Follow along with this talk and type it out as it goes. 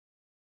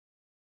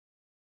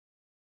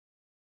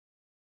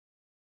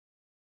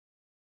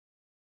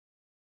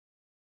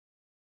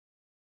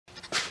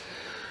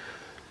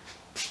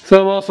So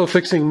I'm also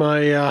fixing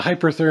my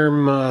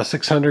Hypertherm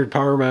 600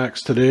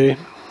 Powermax today.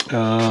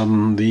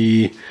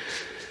 The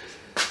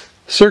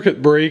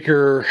circuit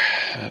breaker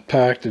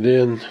packed it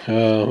in.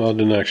 Well, it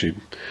didn't actually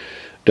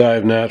die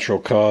of natural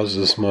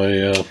causes.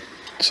 My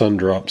son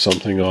dropped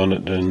something on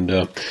it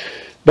and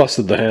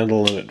busted the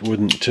handle, and it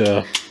wouldn't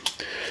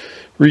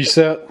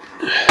reset.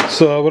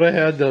 So what I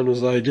had done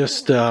was I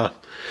just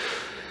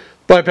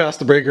bypassed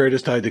the breaker. I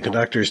just tied the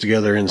connectors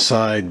together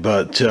inside,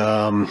 but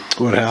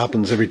what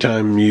happens every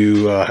time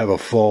you have a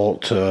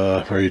fault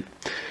or you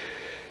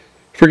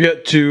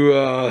forget to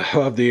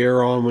have the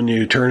air on when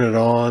you turn it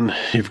on,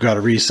 you've got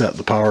to reset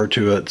the power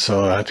to it,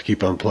 so I have to keep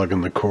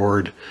unplugging the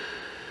cord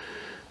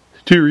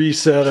to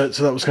reset it.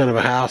 So that was kind of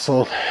a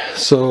hassle.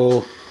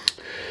 So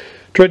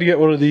tried to get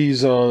one of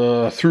these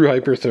on through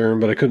Hypertherm,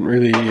 but I couldn't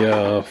really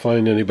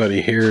find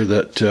anybody here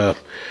that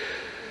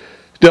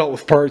dealt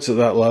with parts at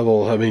that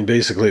level. I mean,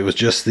 basically it was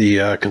just the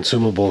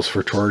consumables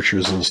for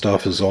torches and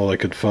stuff is all I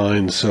could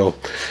find. So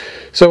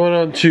I went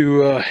on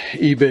to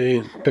eBay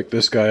and picked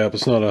this guy up.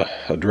 It's not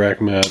a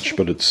direct match,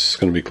 but it's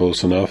going to be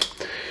close enough.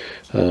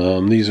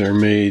 These are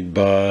made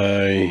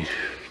by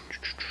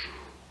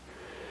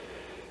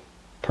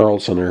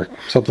Carlson or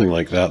something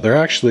like that. They're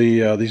actually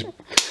these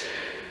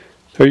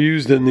are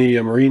used in the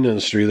marine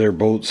industry. They're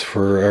boats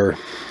for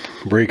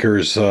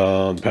breakers,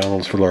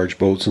 panels for large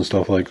boats and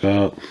stuff like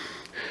that.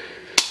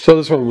 So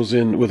this one was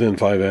within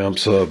 5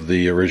 amps of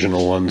the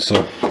original one,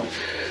 so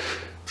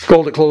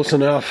called it close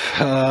enough.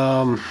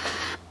 Well,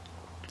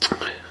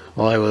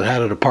 I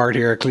had it apart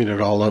here, I cleaned it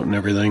all out and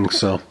everything.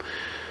 So if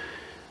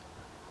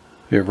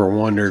you ever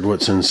wondered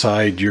what's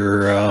inside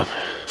your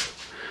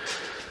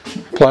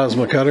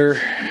plasma cutter,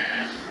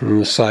 on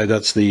this side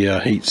that's the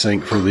heat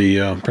sink for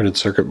the printed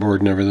circuit board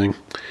and everything.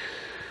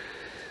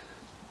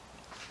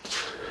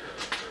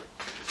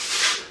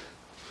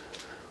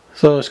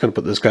 So I'm just going to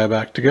put this guy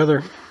back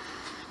together.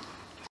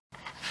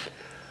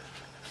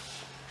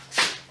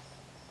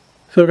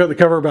 So I've got the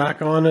cover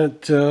back on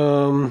it.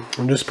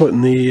 I'm just putting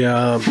the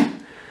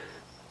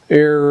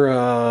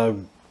air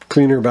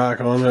cleaner back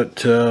on it.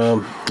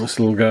 This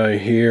little guy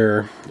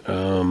here.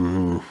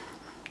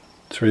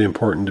 It's really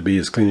important to be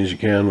as clean as you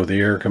can with the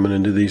air coming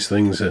into these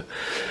things.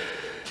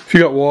 If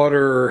you got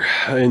water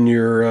in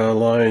your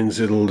lines,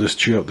 it'll just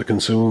chew up the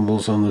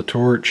consumables on the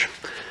torch.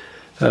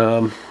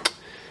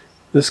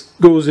 This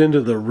goes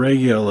into the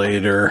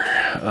regulator,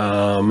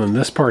 and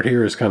this part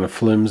here is kind of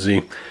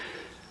flimsy.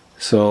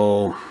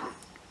 So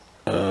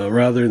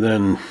rather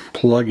than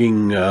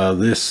plugging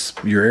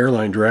your air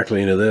line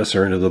directly into this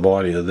or into the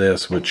body of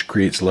this, which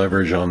creates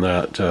leverage on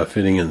that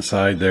fitting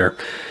inside there,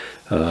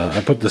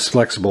 I put this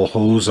flexible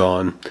hose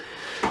on,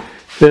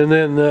 and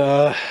then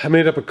I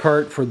made up a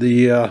cart for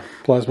the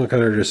plasma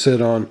cutter to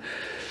sit on.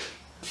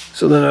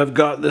 So then I've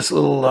got this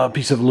little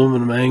piece of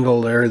aluminum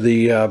angle there.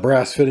 The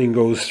brass fitting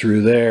goes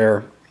through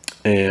there,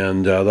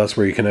 and that's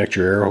where you connect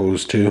your air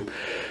hose to.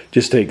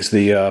 Just takes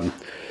the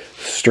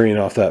strain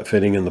off that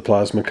fitting in the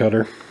plasma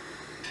cutter.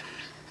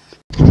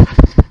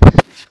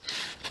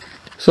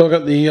 So I've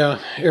got the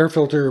air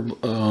filter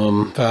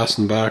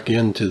fastened back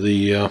into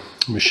the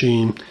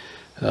machine.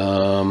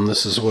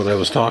 This is what I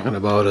was talking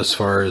about as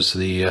far as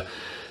the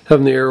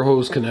having the air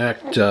hose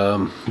connect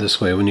this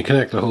way. When you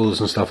connect the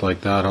hose and stuff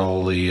like that,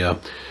 all the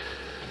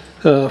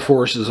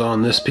forces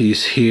on this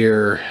piece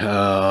here,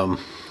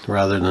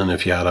 rather than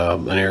if you had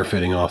an air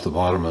fitting off the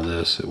bottom of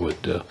this, it would,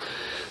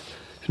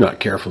 if you're not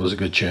careful, there's a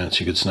good chance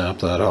you could snap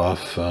that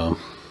off.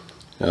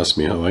 Ask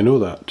me how I know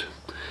that.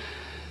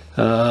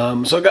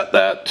 So I got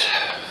that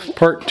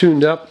part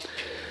tuned up.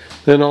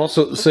 Then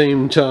also at the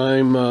same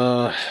time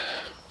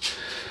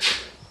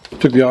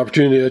took the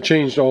opportunity, I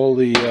changed all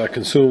the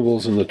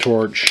consumables in the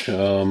torch,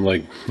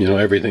 like, you know,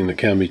 everything that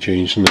can be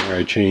changed in there,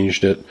 I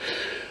changed it.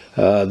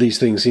 These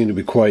things seem to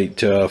be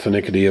quite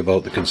finicky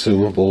about the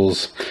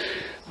consumables.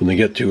 When they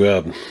get to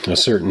a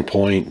certain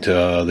point,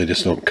 they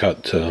just don't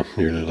cut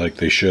nearly like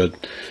they should.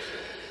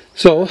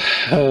 So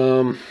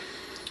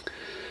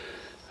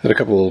had a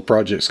couple of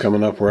projects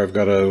coming up where I've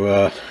got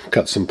to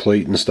cut some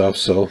plate and stuff,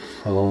 so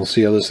I'll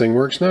see how this thing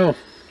works now.